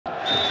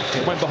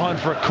It went behind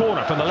for a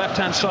corner from the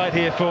left-hand side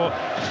here for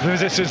the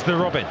visitors, the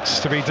Robins,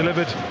 to be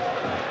delivered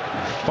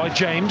by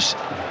James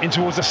in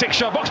towards the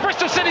 6-yard box.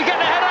 Bristol City get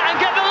the header and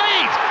get the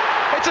lead.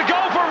 It's a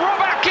goal for Rob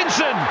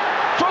Atkinson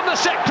from the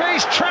set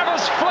piece.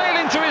 Travers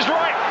flailing to his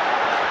right.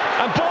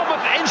 And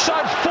Bournemouth,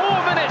 inside 4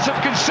 minutes,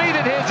 have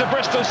conceded here to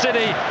Bristol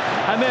City,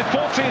 and their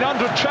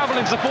 1,400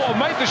 travelling support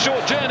have made the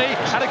short journey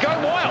and are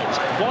going wild.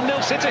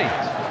 1-0 City.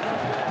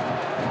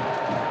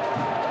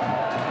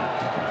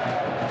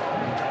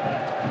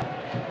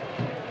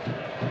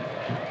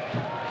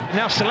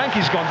 Now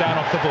Solanke's gone down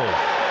off the ball.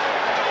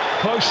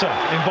 Closer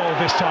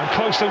involved this time.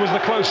 Closer was the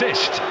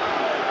closest.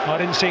 I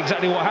didn't see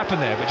exactly what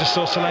happened there, but just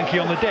saw Solanke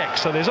on the deck.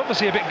 So there's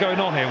obviously a bit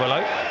going on here, Willow.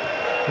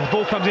 The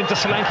ball comes into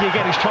Solanke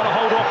again. He's trying to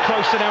hold off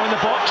Closer now in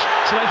the box.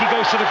 Solanke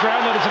goes to the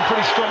ground under some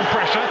pretty strong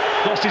pressure.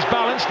 Lost his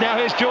balance. Now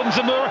here's Jordan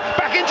Zamora.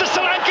 Back into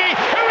Solanke,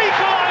 who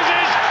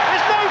equalises.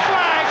 There's no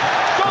flag.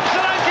 Dom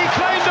Solanke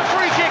claimed a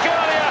free kick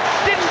earlier.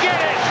 Didn't get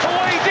it. But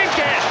what he did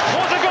get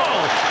was a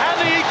goal and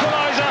the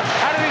equaliser.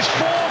 And it is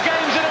 4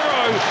 games in a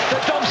row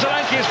that Dom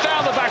Solanke has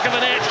found the back of the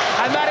net.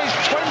 And that is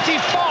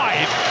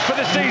 25 for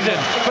the season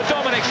for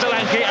Dominic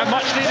Solanke, a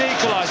much-needed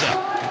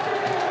equaliser.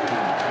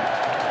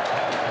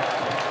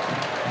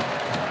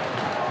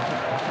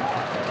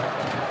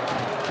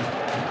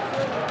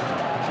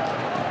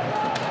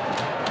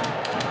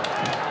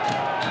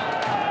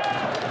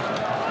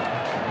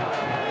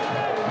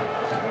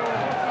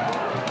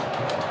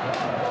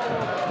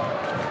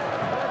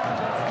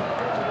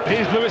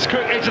 Here's Lewis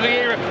Cook into the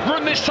area,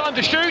 run this time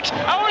to shoot.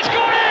 Oh, it's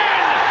gone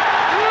in!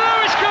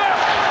 Lewis Cook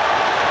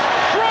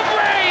from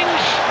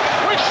range.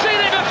 We've seen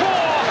it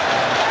before.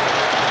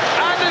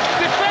 And the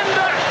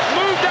defender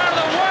moved out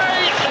of the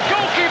way. The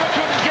goalkeeper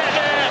couldn't get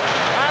there.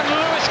 And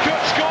Lewis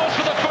Cook scores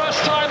for the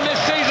first time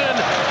this season.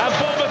 And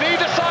Bournemouth,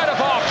 either side of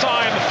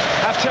half-time,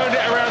 have turned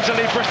it around to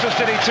lead Bristol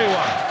City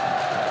 2-1.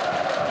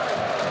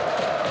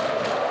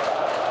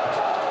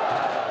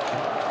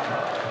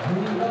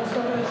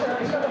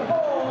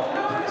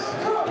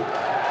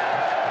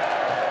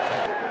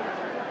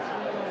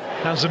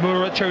 Now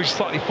Zamora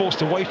slightly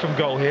forced away from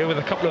goal here with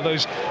a couple of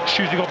those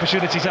shooting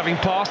opportunities having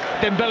passed.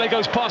 Dembele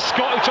goes past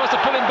Scott, who tries to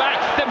pull him back.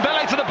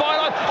 Dembele to the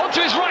byline, onto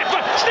his right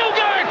foot, still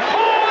going!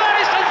 Oh, that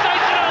is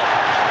sensational!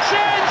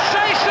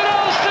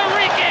 Sensational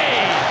Siriki!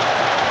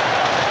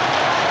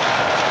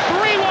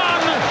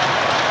 3-1!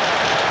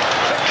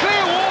 The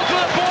clear water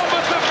that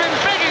Bournemouth have been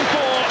begging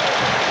for.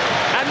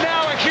 And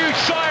now a huge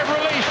sigh of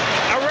relief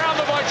around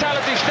the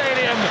Vitality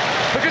Stadium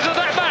because of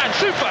that man,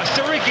 Super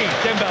Siriki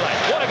Dembele.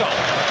 What a goal!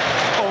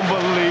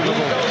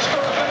 Unbelievable.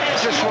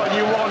 Just what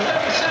you want.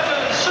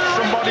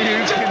 Somebody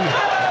who can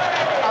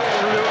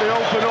absolutely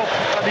open up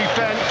a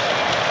defence.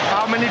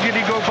 How many did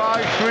he go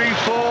by? 3,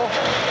 4?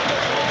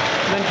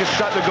 And then just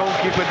set the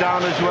goalkeeper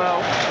down as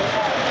well.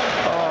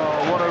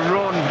 Oh, what a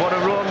run, what a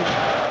run.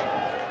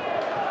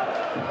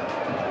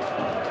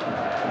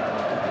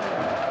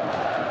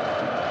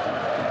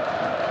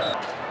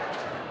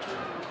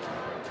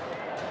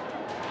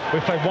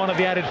 We've played one of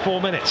the added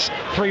 4 minutes.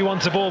 3-1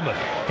 to Bournemouth.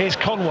 Here's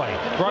Conway,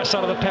 right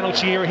side of the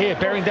penalty area here,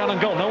 bearing down on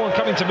goal. No one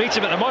coming to meet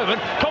him at the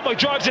moment. Conway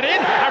drives it in,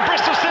 and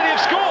Bristol City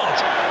have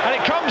scored. And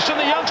it comes from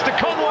the youngster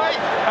Conway.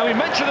 And we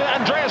mentioned that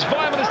Andreas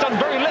Weimann has done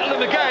very little in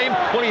the game.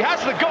 Well, he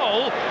has the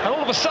goal, and all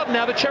of a sudden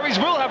now the Cherries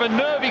will have a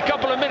nervy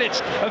couple of minutes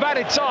of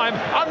added time,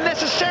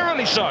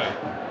 unnecessarily so.